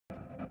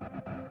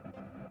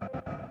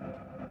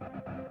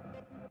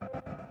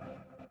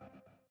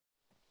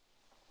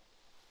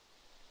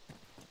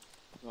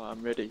Right,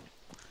 I'm ready.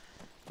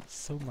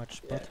 So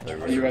much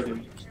butter. Are you ready?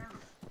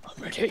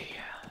 I'm ready.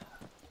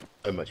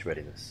 So much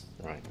readiness.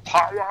 Right.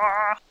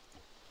 Power!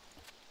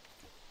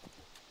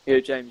 Yeah,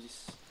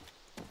 James.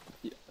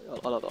 Yeah,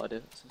 I like that idea.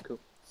 That sounds cool.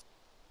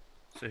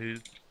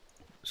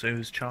 So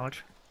who's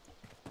charge?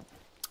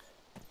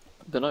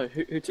 Don't know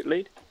who took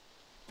lead.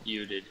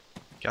 You did.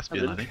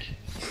 Caspian, I think.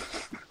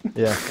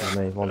 Yeah,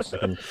 me. 1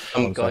 second.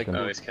 Some guy Oh,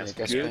 called it's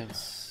Caspian.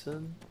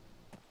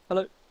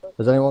 Hello.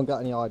 Has anyone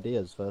got any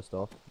ideas? First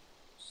off.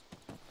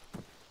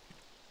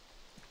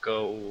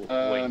 Go.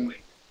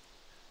 Wait.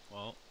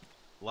 Well,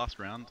 last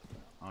round,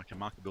 I can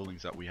mark the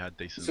buildings that we had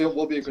decent. So it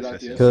will be a good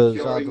success idea. in.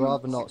 Because I'd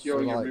rather not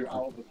securing your like. route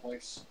out of the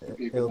place.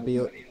 It'll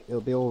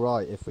be all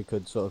right if we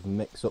could sort of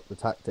mix up the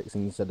tactics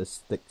instead of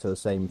stick to the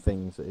same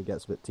things. It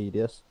gets a bit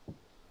tedious.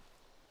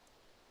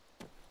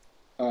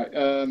 Alright.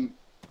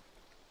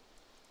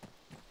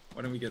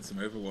 Why don't we get some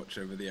Overwatch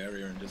over the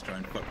area and just try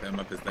and fuck them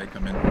up as they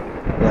come in?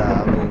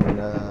 Yeah, I mean,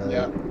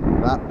 Yeah.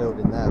 that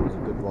building there was a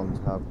good one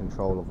to have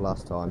control of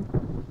last time.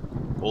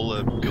 All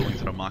the buildings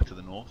that are marked to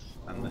the north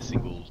and the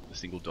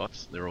single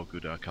dots, they're all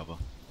good cover.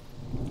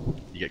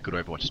 You get good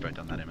Overwatch straight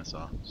down that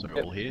MSR. So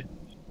all here,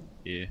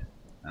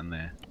 and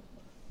there.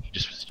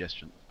 Just a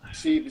suggestion.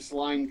 See this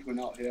line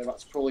coming out here.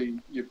 That's probably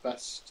your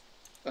best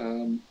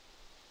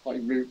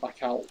like route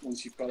back out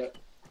once you've got it.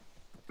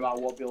 No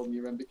matter what building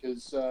you're in,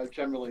 because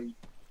generally,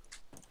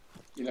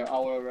 you know,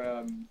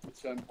 our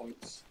return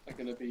points are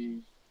going to be.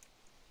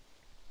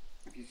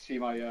 If you see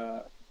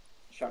my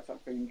shack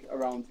thing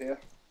around here.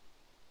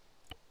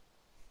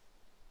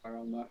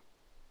 Around there.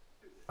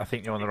 I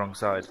think you're on the wrong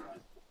side.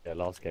 Yeah,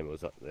 last game it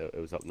was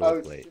up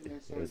north, mate. Yeah,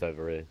 It was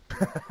over here.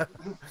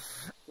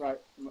 Right.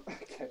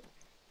 Okay.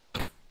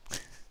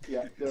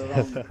 Yeah, they're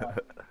around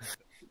that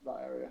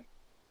area.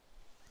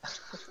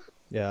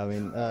 Yeah, I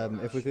mean,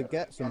 if we could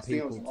get some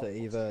people to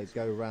either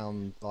go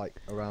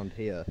around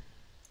here,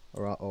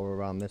 or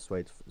around this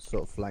way to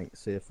sort of flank,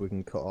 see if we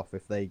can cut off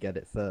if they get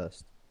it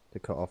first to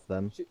cut off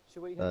them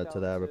to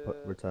their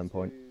return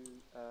point.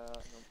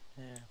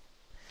 Yeah.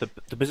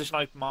 The position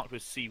I marked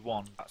was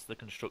C1. That's the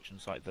construction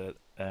site that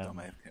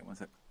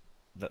was it?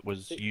 that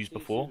was used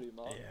before.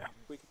 Yeah.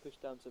 We could push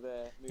down to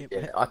there.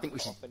 Yeah, I think we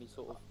should. Any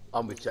sort of...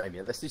 I'm with Jamie.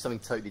 Let's do something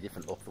totally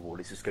different off the wall.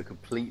 Let's just go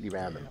completely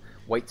round them.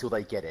 Wait till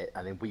they get it,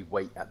 and then we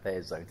wait at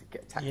their zone to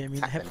get Yeah, I mean,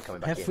 them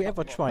coming back in. have we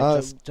ever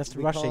tried just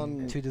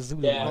rushing to the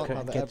Zulu marker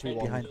and get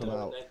behind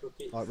them?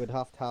 Like, we'd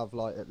have to have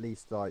like at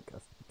least like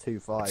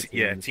 2-5.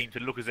 Yeah, team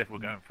to look as if we're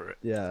going for it.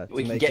 Yeah, to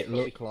We can make get- it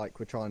look like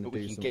we're trying to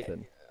do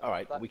something.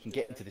 Alright, we can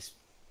get into this.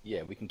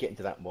 Yeah, we can get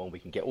into that one. We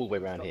can get all the way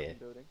around here.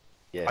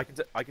 Yeah.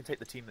 I can take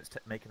the team that's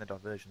making the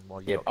diversion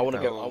while you. Yeah, I want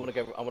to go. I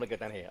want to go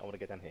down here. I want to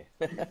go down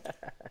here.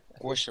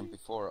 Question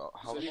before: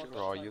 how sure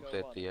are you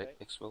that the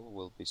X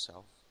will be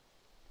south?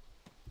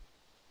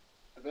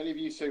 Have any of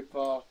you so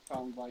far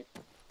found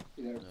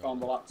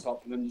found the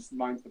laptop and then just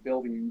mined the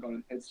building and gone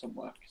and hid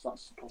somewhere? Because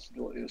that's a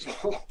possibility as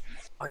well.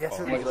 Oh, yes,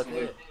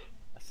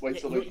 Wait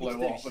till they blow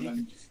off and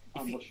then just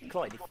ambush them.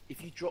 Clyde,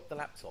 if you drop the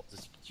laptop, do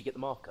you get the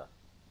marker?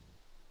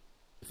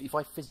 If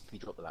I physically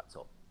drop the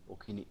laptop, or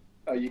can you?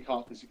 You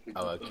can't physically.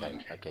 Oh,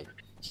 okay.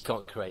 You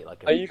can't create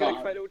like. Are you going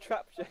to create a little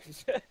trap,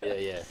 James?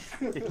 Yeah.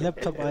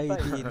 Laptop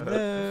ID,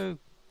 no.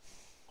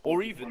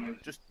 Or even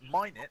just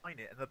mine it, and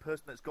the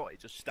person that's got it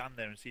just stand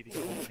there and see if he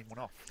can hold anyone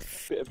off.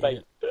 Bit of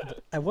bait.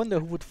 I wonder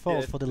who would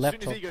fall for the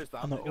laptop As soon as he goes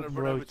down, on they're an going to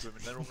open run over road. to him,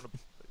 and they're all going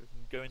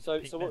to go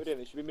into. So what we're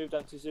doing? Should we move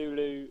down to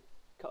Zulu,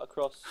 cut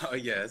across? Oh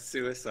yeah,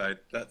 suicide.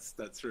 That's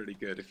really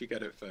good. If you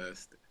get it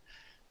first,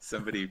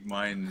 somebody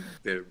mine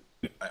the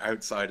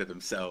outside of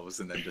themselves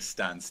and then just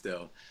stand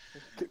still.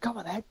 Come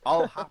on, then.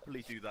 I'll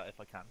happily do that if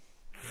I can.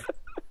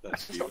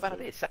 That's It's not a bad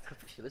idea. It's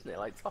sacrificial, isn't it?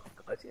 Like tough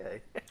guys, yeah.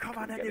 Come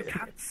on, then, you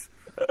cunts!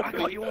 I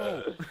got you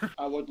all.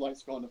 I would like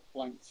to go on a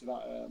flank to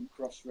that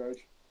crossroad.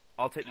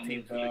 I'll take the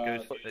team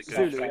that goes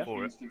Zulu, straight yeah?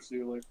 for it.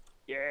 Zulu.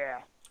 Yeah.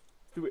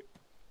 Do it.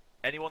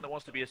 Anyone that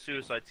wants to be a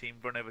suicide team,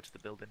 run over to the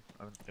building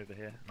over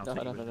here. And I'll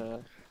take you with me.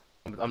 No.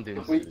 I'm doing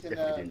We Zulu. can,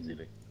 Definitely doing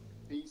Zulu.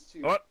 These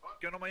two, Alright,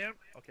 going on my own?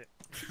 Okay.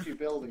 two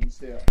buildings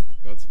here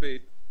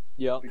Godspeed.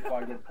 Yeah. would be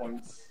quite good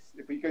points.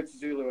 If we go to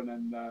Zulu and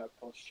then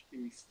push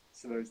east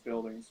to those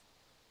buildings.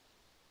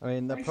 I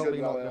mean, they're I'm probably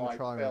sure not they're, going to like,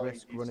 try and fairly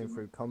risk running decent,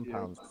 through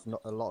compounds, because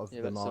not a lot of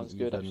Yeah, them that aren't sounds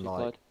good, even actually,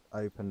 like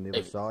Clyde. open the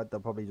other side. They'll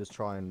probably just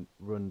try and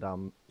run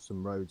down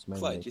some roads mainly.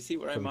 Clyde, do you see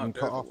where I so we can marked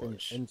cut off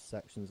Overwatch?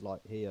 intersections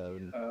like here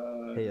and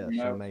here,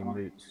 No, some main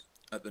routes.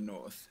 At the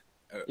north.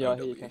 Yeah, I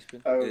hear you,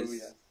 Caspian. Oh, Is- yeah.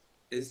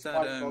 Is It's that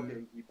quite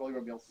foggy. You probably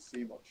won't be able to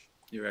see much.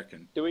 You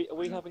reckon? Are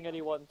we having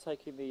anyone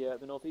taking the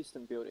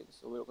northeastern buildings,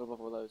 or we're not going to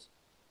bother with those?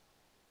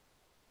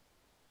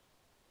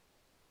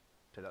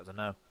 Take that as a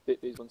no.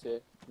 These ones here.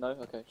 No.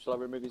 Okay. Shall I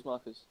remove these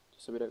markers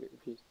just so we don't get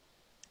confused?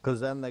 Because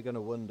then they're going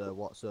to wonder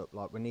what's up.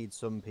 Like, we need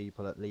some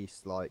people at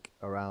least, like,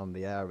 around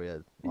the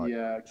area, like,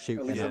 Yeah, at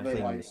shooting least at they're,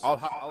 things.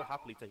 like, I'll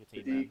happily take a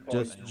the team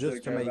decoys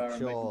Just to go make there and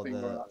sure them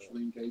think we're that-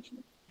 actually engaging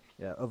them.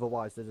 Yeah,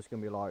 otherwise they're just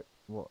going to be like,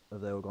 what, are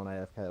they all going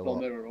AFK or Well,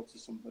 what? they were up to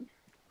something.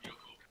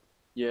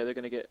 Yeah, they're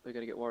gonna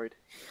get worried.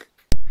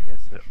 Yes,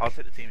 I'll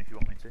take the team if you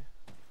want me to.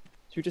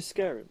 Should we just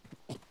scare him?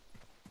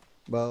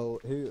 Well,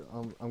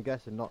 I'm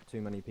guessing not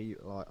too many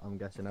people. Like, I'm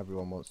guessing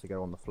everyone wants to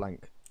go on the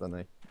flank, don't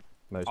they?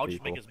 Most I'll people.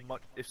 just make as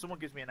much. If someone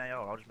gives me an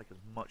AR, I'll just make as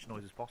much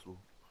noise as possible.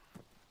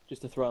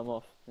 Just to throw him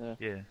off. Yeah.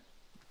 Yeah.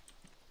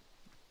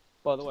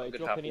 By the way,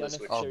 drop any I'll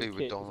unnecessary be with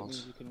kit, 'cause it Donald.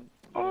 means you can.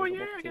 Oh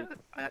yeah,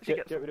 I actually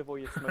get rid of all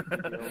your smoke.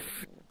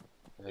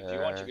 If you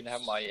want, you can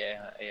have my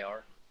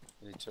AR.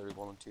 Military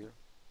volunteer.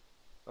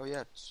 Oh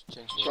yeah,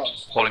 change the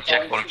Volume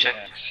check, volume check.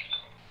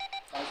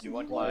 You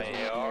want my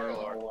AR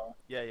or?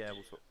 Yeah,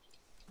 we'll talk.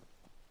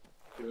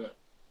 Do it.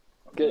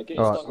 Get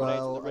your Alright, stun grenades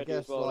well, on the I ready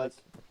guess as well, like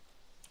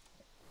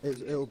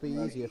lads. it'll be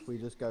easy if we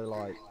just go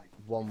like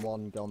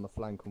 1-1, go on the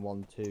flank, and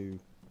 1-2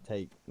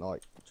 take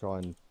try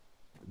and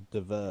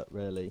divert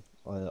really,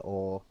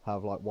 or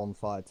have like one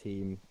fire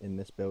team in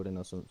this building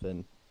or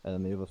something, and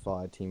then the other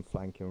fire team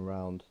flanking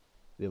around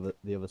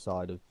the other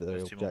side of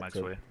the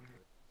objective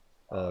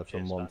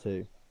from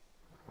 1-2.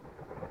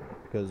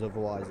 Because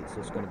otherwise it's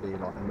just going to be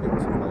like a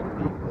mix of load of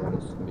people and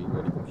it's going to be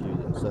really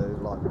confusing. So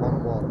like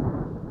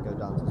 1-1, go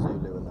down to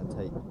Zulu and then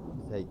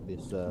take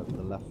this the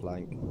left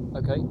flank.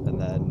 Okay.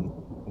 And then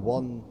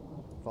one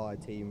fire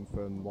team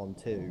from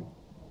 1-2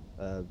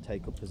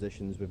 take up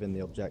positions within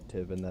the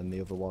objective, and then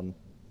the other one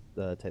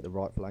take the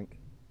right flank.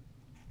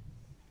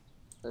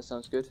 That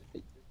sounds good.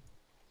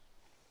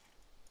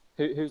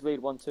 Who's lead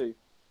 1-2?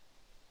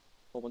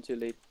 Or 1-2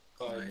 lead?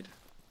 Clyde.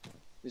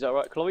 Is that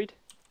right, Cloyd?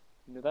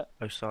 You know that?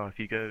 Oh, sorry. If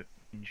you go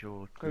into your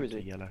Where group is to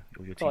he? yellow,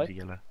 or your Clyde? team's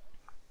to yellow.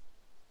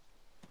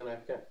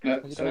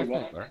 Sorry,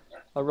 what?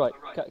 Oh right,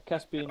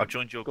 Caspian. I've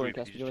joined your group.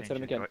 Caspian, You you just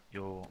want to tell him change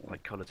again? your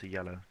colour to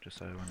yellow, just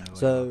so I know. where you are.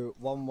 So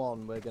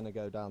 1-1, we're going to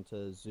go down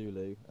to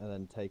Zulu and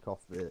then take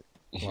off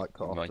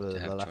cut off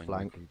the left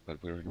flank.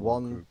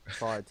 One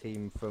fire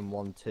team from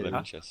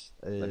 1-2 is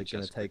going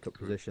to take up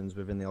positions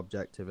within the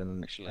objective,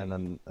 and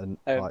then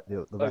like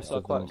the rest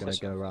of them are going to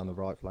go around the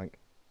right flank.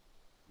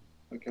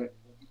 Okay.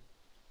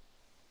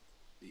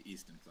 The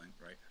eastern flank,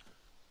 right?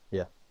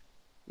 Yeah.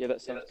 Yeah,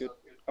 that sounds good.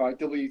 Alright,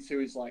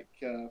 W2 is like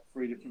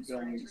 3 different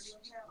buildings.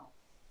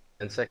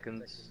 10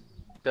 seconds.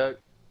 Go.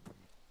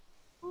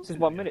 This is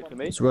 1 minute for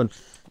me. Let's run.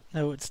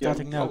 No, it's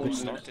starting now.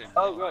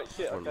 Oh right,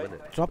 shit. Okay.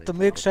 Drop the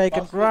milkshake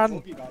and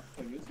run.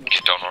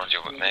 Don't run, you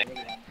with me.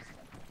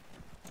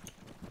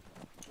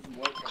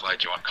 Clyde,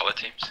 do you want colour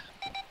teams?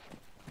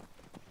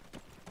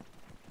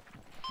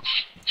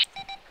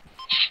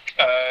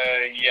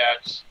 Yeah,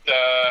 it's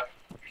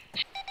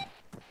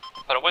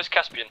Hold on, where's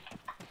Caspian?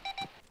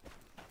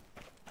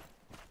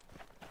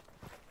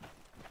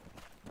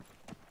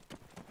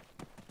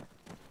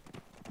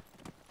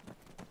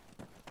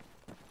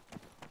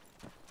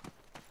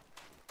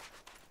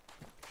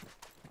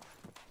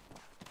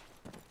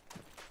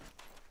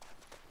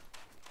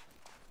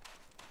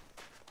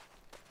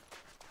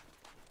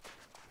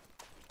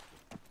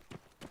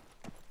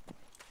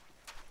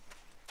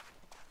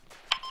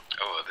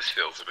 Oh, this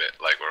feels a bit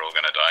like we're all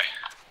gonna die.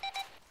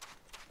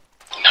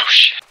 No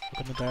shit.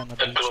 We're gonna die on the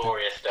a beach.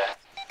 glorious death.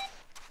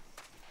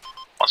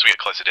 Once we get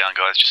closer down,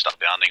 guys, just start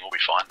bounding, we'll be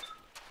fine.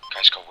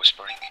 Guys, go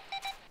whispering.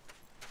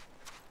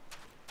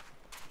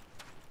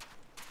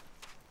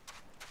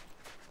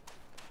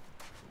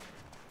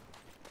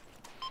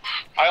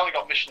 I only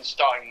got missions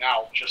starting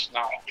now, just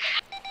now.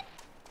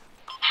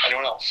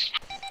 Anyone else?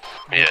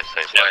 Yeah,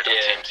 so the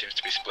team seems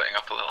to be splitting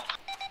up a little.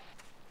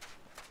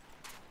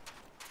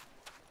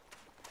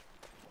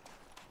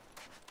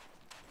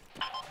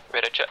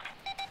 Radio check.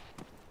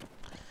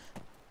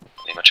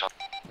 Lima Charlie.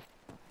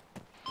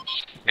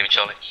 Lima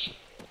Charlie.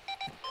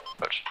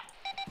 Roger.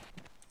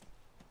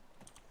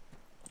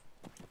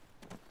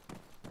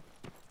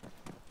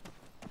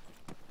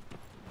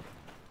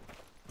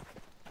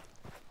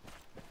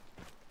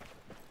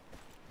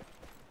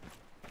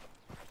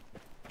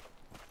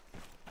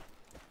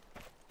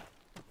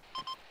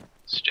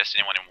 Suggest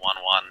anyone in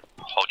 1-1,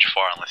 hold your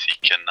fire unless you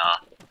can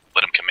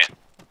let them come in,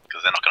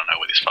 because they're not going to know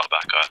we're this far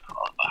back,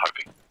 I'm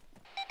hoping.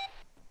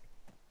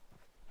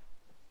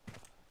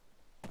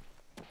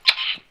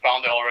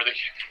 Found it already.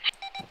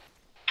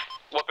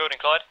 What building,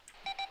 Clyde?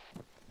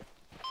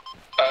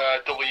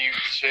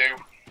 W2.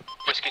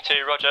 Whiskey 2,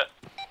 roger.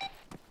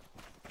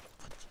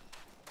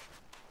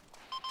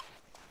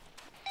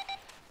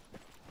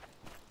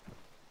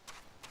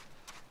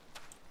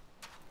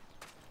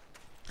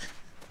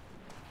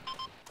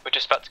 We're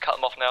just about to cut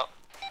them off now.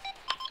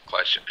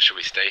 Clyde, should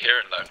we stay here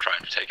and let them try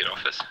and take it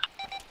off us?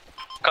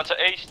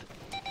 Contact east.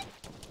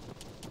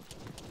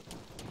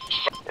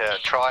 Yeah,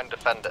 try and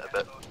defend it a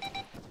bit.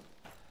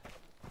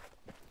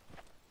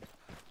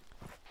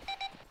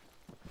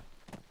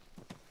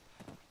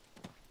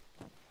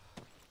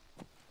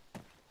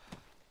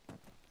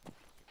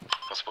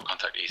 Possible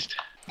contact east.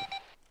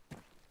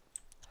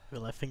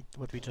 Well, I think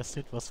what we just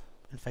did was,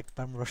 in fact,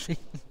 bum rushing.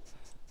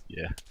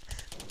 Yeah.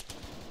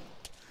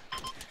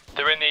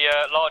 They're in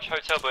the large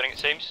hotel building, it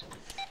seems.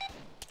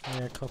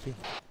 Yeah, copy.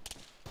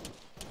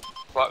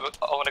 Right,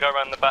 I want to go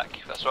around the back,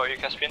 if that's all right with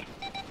you, Caspian.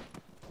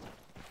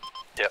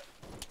 Yep.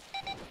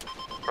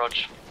 Rog.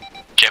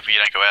 Careful you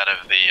don't go out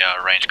of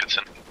the range,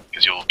 Goodson,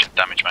 because you'll get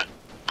damage, mate.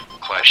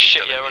 Clyde,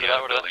 shit, still yeah, in the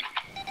building.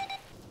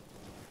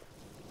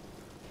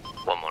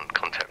 1-1,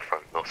 contact from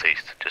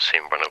northeast. Just see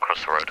him run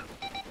across the road.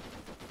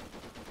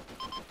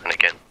 And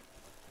again.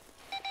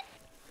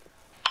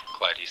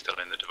 Clyde, he's still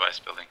in the device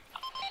building.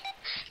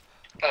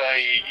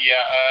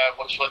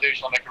 What shall I do?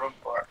 Shall I make a run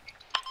for it?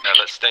 No,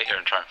 let's stay here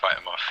and try and fight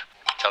them off.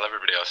 Tell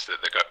everybody else that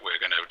we're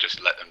going to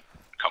just let them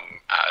come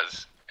at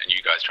us, and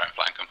you guys try and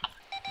flank them.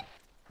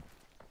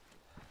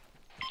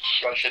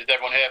 Right, did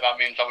everyone hear that?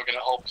 Means that we're going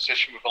to hold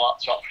position with the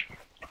laptop.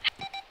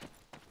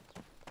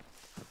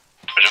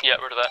 Yeah,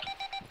 rid of that.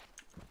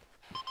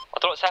 I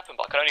don't know what's happened,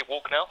 but I can only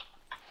walk now.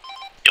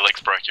 Your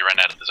legs broke, you ran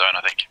out of the zone,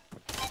 I think.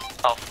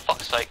 Oh,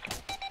 fuck's sake.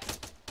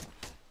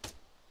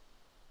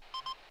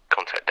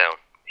 Contact down,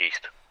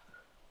 east.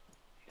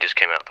 He just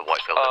came out of the white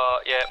building.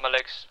 Yeah, my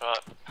legs. Right.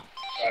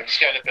 Right, just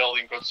get in the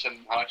building,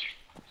 Goodson, hide.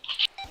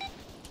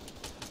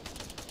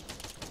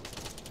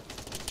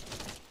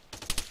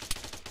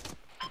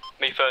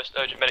 Me first,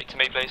 urgent medic to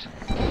me, please.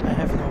 I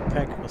have no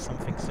pack or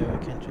something, so I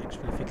can't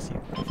actually fix you.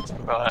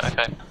 Right,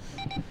 okay.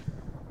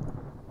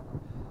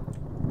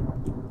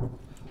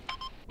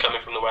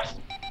 Coming from the west.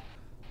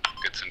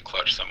 Goodson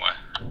clutch somewhere.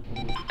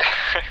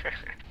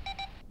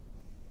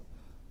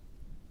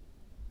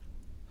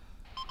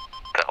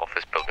 That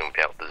office building will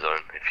be out of the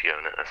zone if you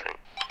own it, I think.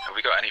 Have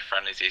we got any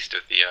friendlies east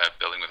of the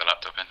building with a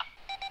laptop in?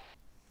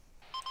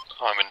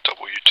 I'm in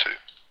W2.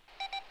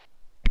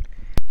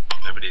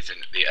 Nobody's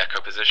in the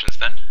Echo positions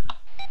then?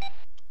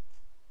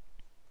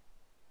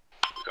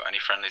 We got any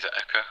friendlies at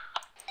Echo?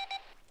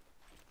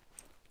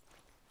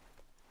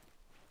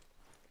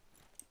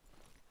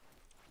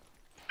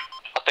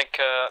 I think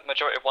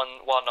majority of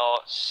 1-1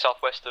 are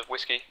southwest of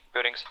Whiskey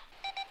buildings.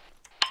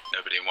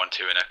 Nobody in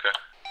 1-2 in Echo?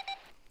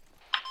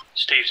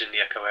 Steve's in the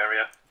Echo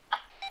area.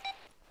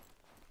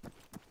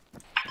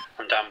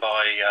 I'm down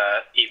by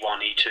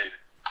E1, E2.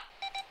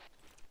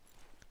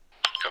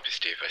 Copy,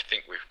 Steve. I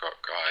think we've got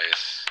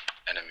guys,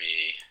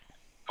 enemy,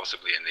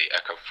 possibly in the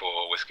Echo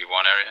 4 Whiskey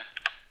 1 area.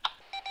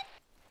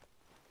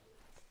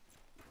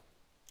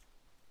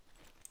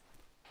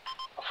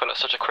 I feel like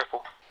such a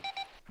cripple.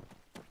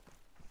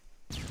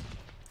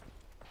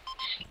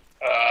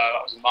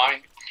 That was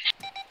mine.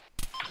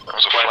 That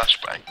was a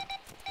flashbang.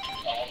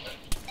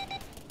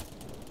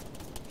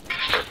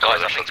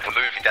 Guys, I think we're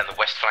moving down the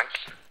west flank.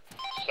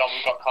 So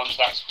we've got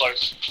contacts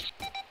close.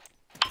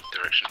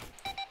 Direction.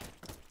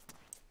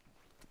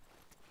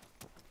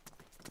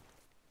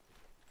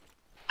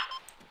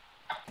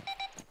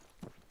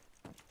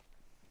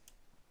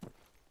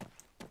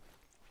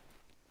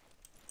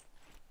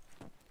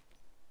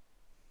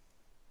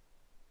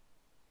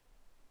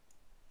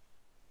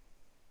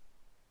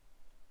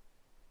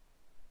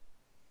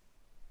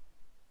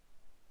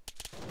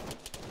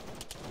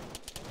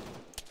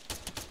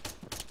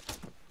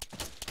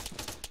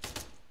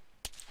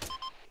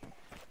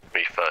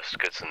 Me first,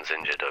 Goodson's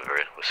injured over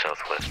here with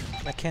southwest.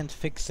 I can't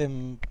fix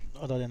him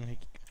other than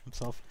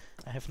himself.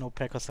 I have no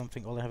pack or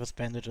something, all I have is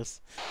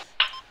bandages.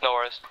 No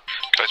worries.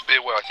 Guys, be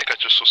aware, I think I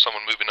just saw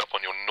someone moving up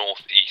on your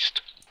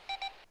northeast.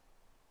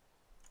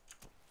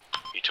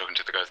 You talking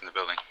to the guys in the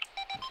building?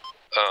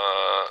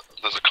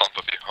 There's a clump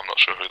of you, I'm not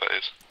sure who that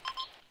is.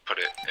 Put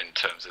it in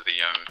terms of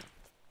the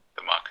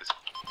markers.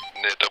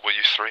 Near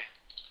W3?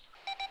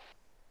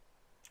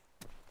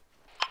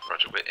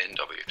 Roger, we're in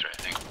W3, I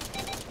think.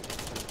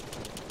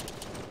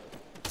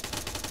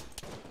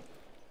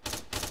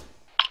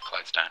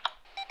 Clyde's down.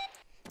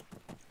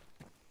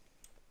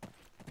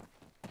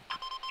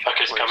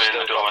 Fuckers coming in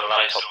the door with a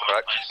laptop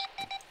crack.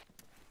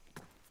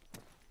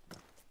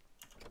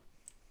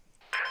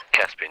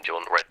 Caspian, do you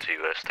want red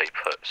to stay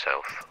put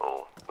south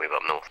or move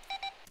up north?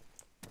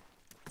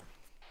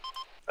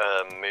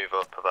 Move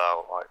up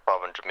about like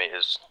 500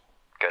 meters,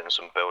 getting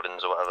some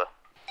buildings or whatever.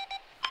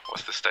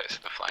 What's the status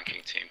of the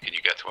flanking team? Can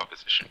you get to our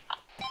position?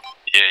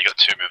 Yeah, you got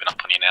two moving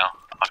up on you now.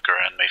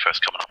 Aka and me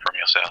first coming up from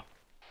your south.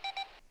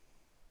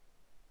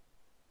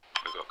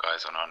 We've got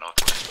guys on our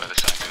northwest by the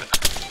sound of it.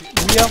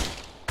 Rear.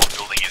 What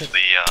building is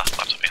the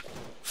laptop in?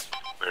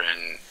 We're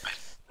in...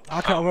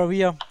 Aka over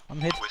rear, I'm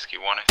hit. Whiskey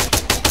 1, I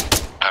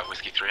think.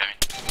 Whiskey 3, I mean.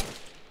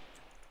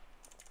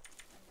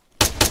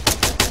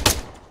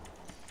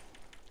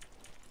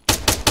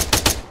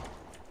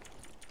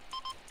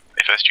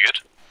 Me first, you good?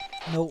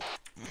 No.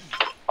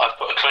 I've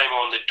put a claimer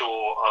on the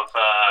door of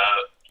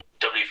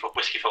W4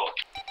 Whiskey 4.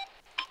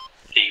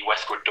 The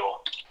westward door.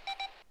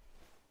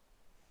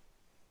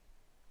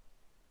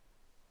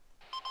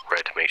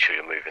 Red, make sure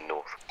you're moving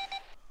north.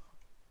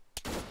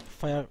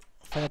 Fire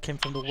came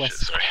from the west.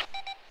 Shit, sorry.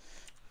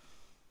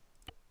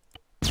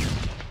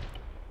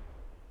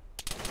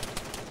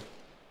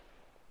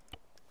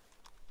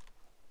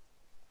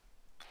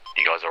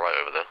 You guys alright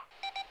over there?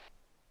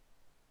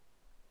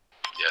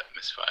 Yeah,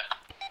 misfire.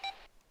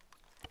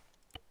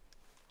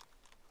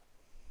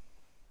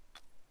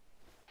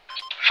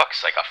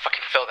 Fuck's sake, I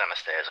fucking fell down the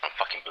stairs and I'm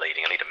fucking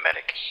bleeding, I need a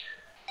medic.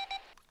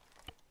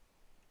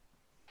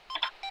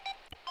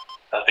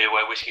 Be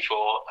aware Whiskey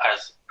 4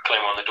 has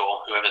claimer on the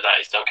door, whoever that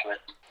is, don't come in.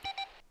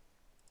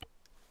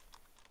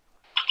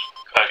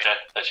 Okay,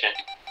 that's you.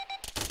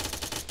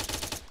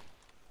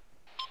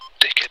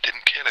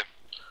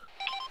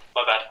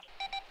 My bad.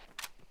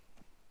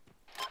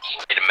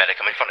 Need a medic.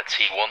 I'm in front of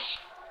T1.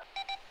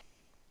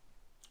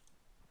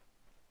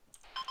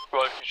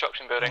 Road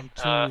construction building.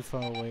 I'm too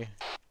far away.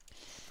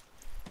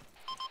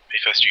 Me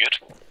first, you good?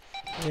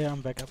 Yeah,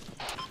 I'm back up.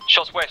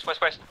 Shots west.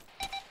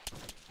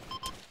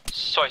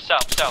 Sorry,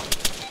 south.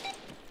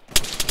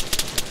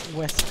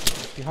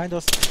 West. Behind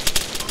us.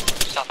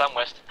 South and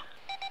west.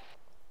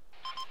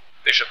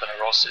 Bishop and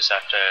Ross is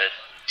at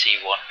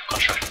T1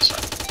 construction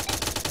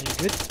site. Are you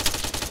good?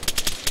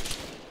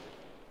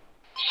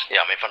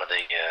 Yeah, I'm in front of the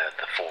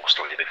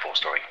big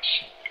 4-story.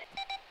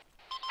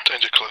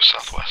 Danger close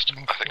southwest.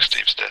 I think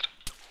Steve's dead.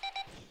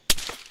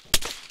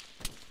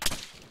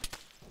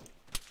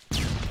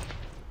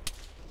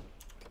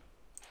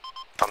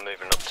 I'm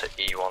moving up to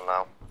E1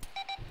 now.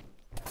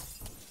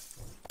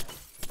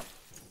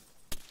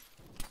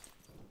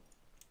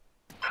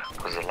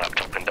 There's a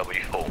laptop in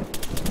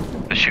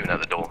W4. They're shooting at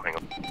the door, hang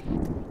on.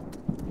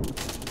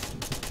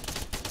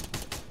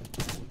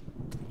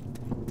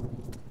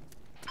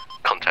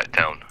 Contact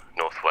down,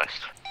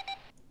 northwest.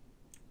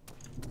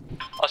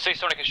 I see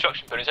someone in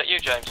construction building. Is that you,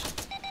 James?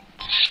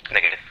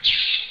 Negative.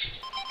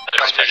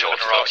 Contact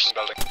northwest.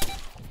 building.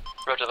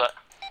 Roger that.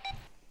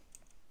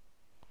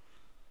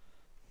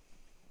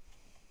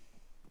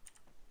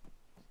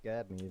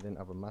 Scared me, you didn't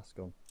have a mask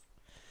on.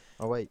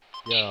 Oh wait,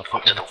 yeah, I Up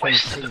thought to the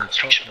west of the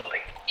construction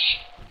building.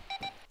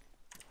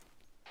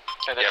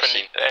 Yeah, they're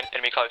friendly,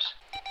 enemy close.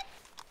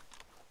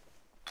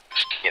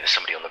 Yeah, there's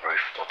somebody on the roof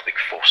of the big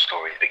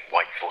 4-story, the big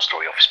white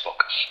 4-story office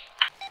block.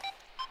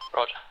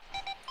 Roger.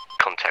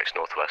 Contacts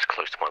northwest,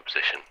 close to my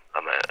position.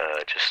 I'm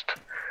at just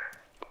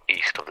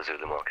east of the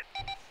Zulu market.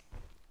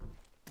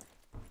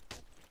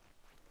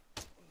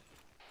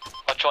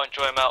 I'll try and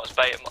draw him out as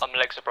bait. My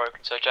legs are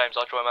broken, so James,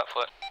 I'll draw him out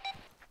for it.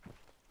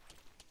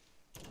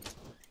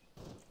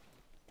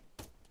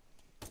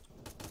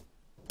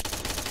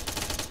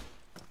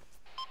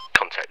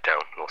 Contact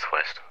down,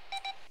 northwest.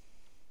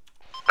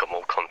 Got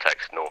more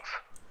contacts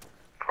north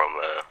from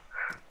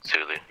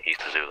Zulu,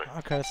 east of Zulu.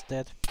 Okay, it's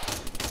dead.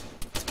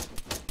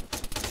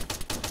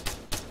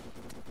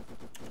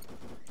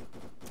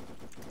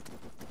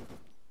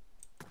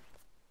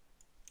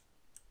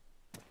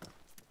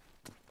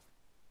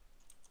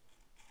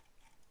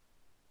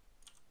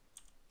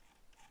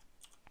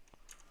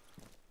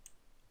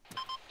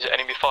 Is it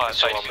enemy fire?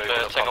 Someone moving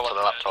up onto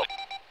the laptop.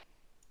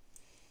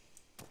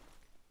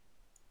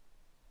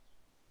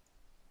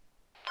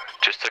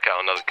 Just took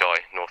out another guy,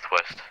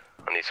 northwest.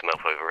 I need some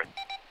help over it.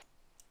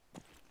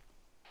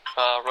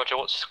 Roger,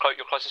 what's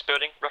your closest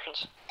building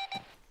reference?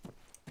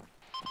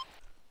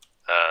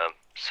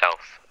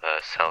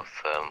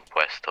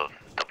 Southwest of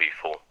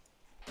W4.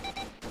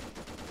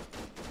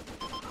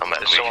 I'm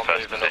at Is the someone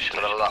first moving position.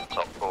 up to the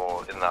laptop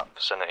or in that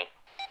vicinity?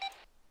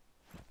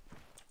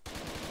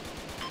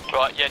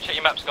 Right, yeah, check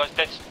your maps, guys.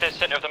 Dead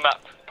centre of the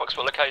map.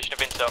 Approximate location of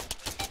intel.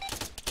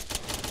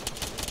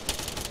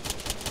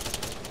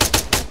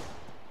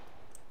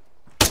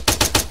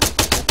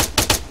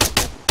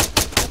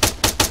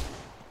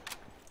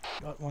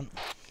 Got one.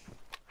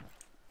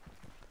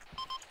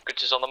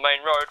 Goods is on the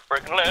main road,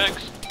 broken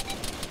legs.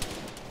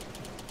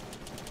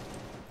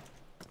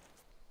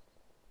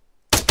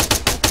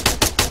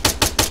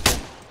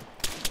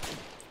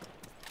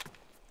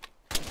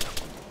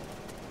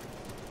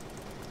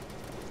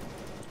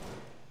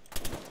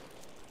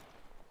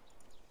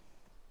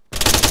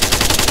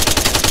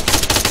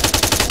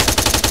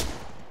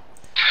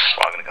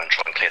 Well, I'm gonna go and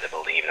try and clear the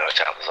building even though it's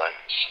out of the zone.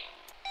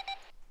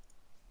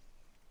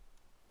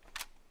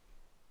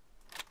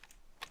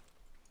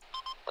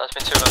 That's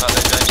been 2 of them out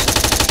there, James.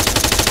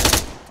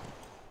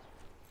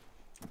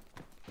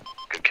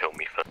 Good kill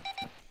me for.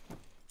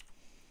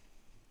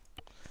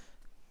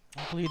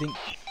 I'm bleeding.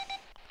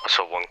 I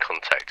saw one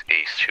contact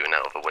east shooting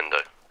out of a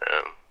window.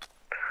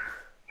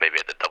 Maybe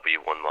at the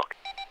W1 mark.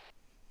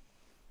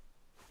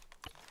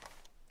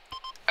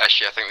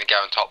 Actually, I think the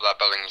guy on top of that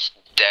building's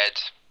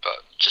dead,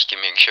 but just give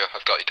me a sure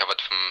I've got you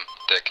covered from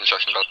the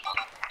construction building.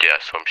 Yeah,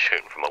 so I'm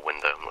shooting from a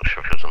window. I'm not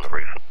sure if he was on the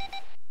roof.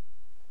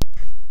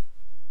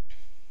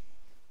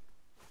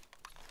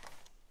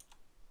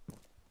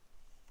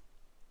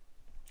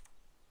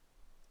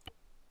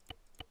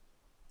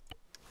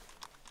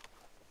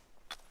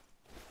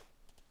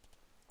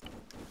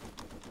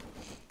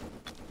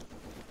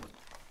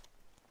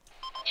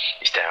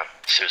 He's down.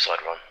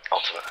 Suicide run.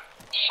 Ultimate.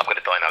 I'm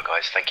gonna die now,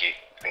 guys. Thank you.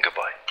 And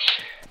goodbye.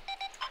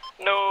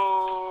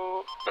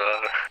 No.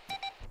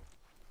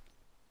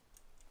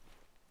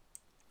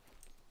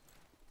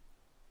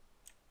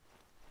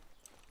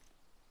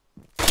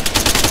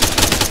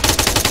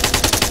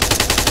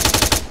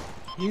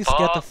 You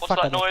scared the what's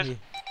fuck that out noise? of me.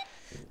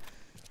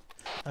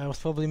 It was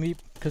probably me,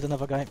 killed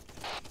another guy.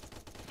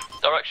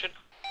 Direction?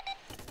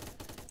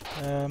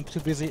 Too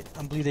busy,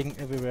 I'm bleeding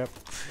everywhere.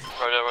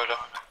 Roger.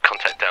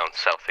 Contact down,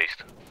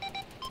 southeast.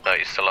 No,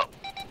 he's still up.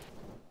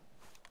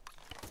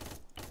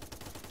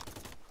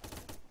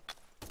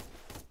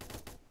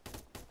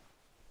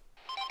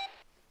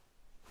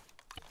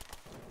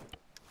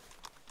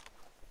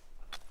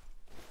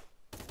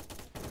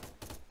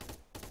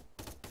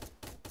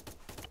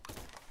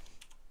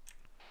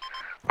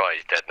 Right,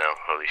 he's dead now.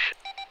 Holy shit.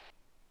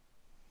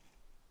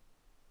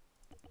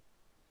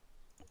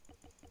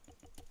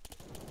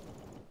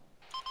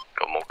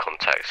 Got more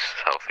contacts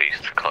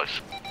southeast, close.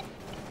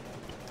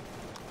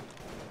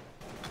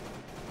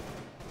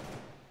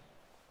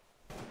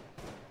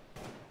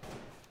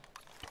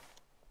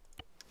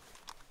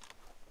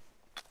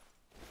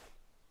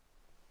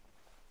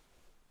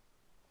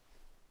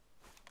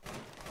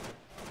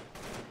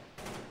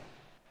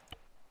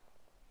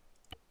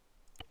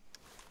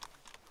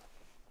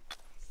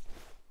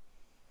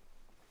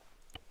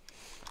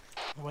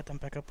 What? I'm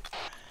back up.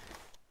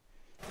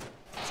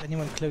 Is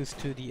anyone close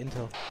to the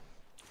intel?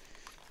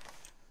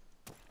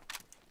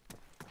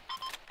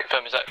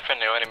 Confirm, is that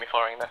friendly or enemy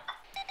firing there?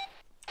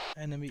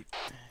 Enemy.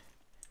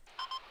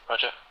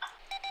 Roger.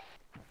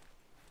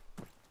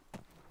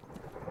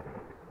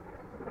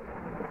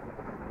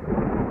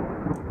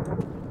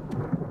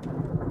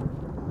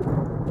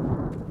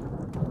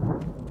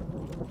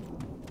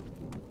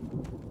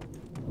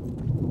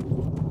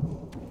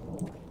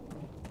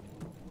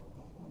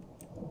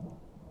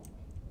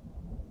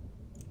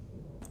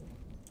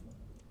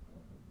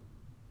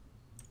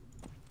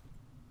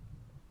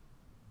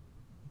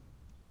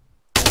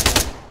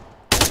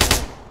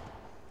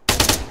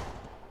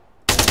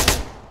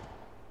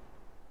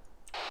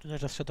 Did I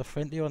just shot a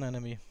friendly or an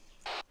enemy?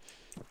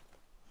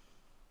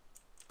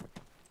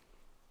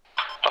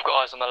 I've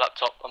got eyes on the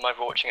laptop, I'm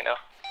overwatching it now.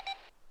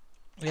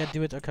 Yeah,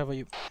 do it, I'll cover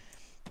you.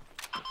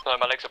 No,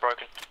 my legs are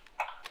broken.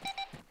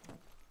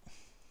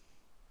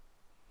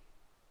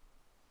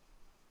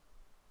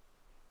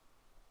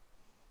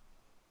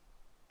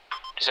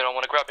 Does anyone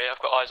want to grab it?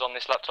 I've got eyes on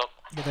this laptop.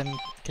 Yeah, then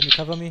can you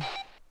cover me?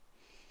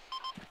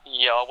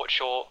 Yeah, I'll watch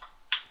your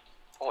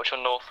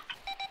north.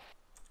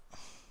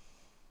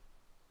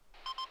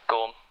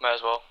 Go on, may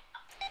as well.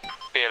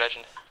 Be a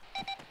legend.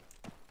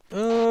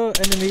 Oh,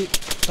 enemy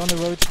down the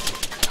road.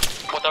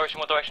 What direction,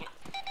 what direction?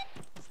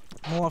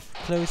 North,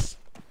 close.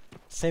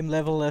 Same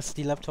level as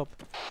the laptop.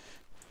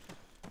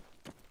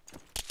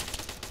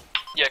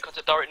 Yeah,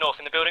 contact direct north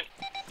in the building.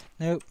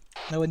 No,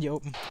 no in the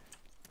open.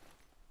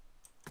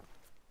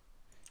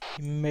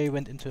 He may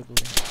went into a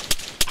building.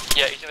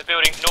 Yeah, he's in the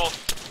building,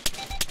 north.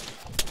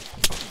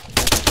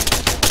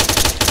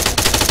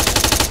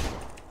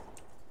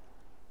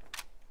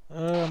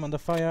 I'm under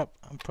fire.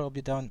 I'm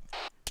probably down.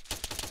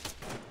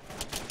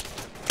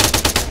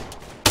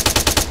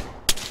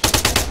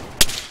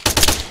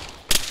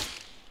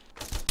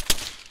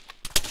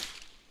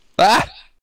 Ah!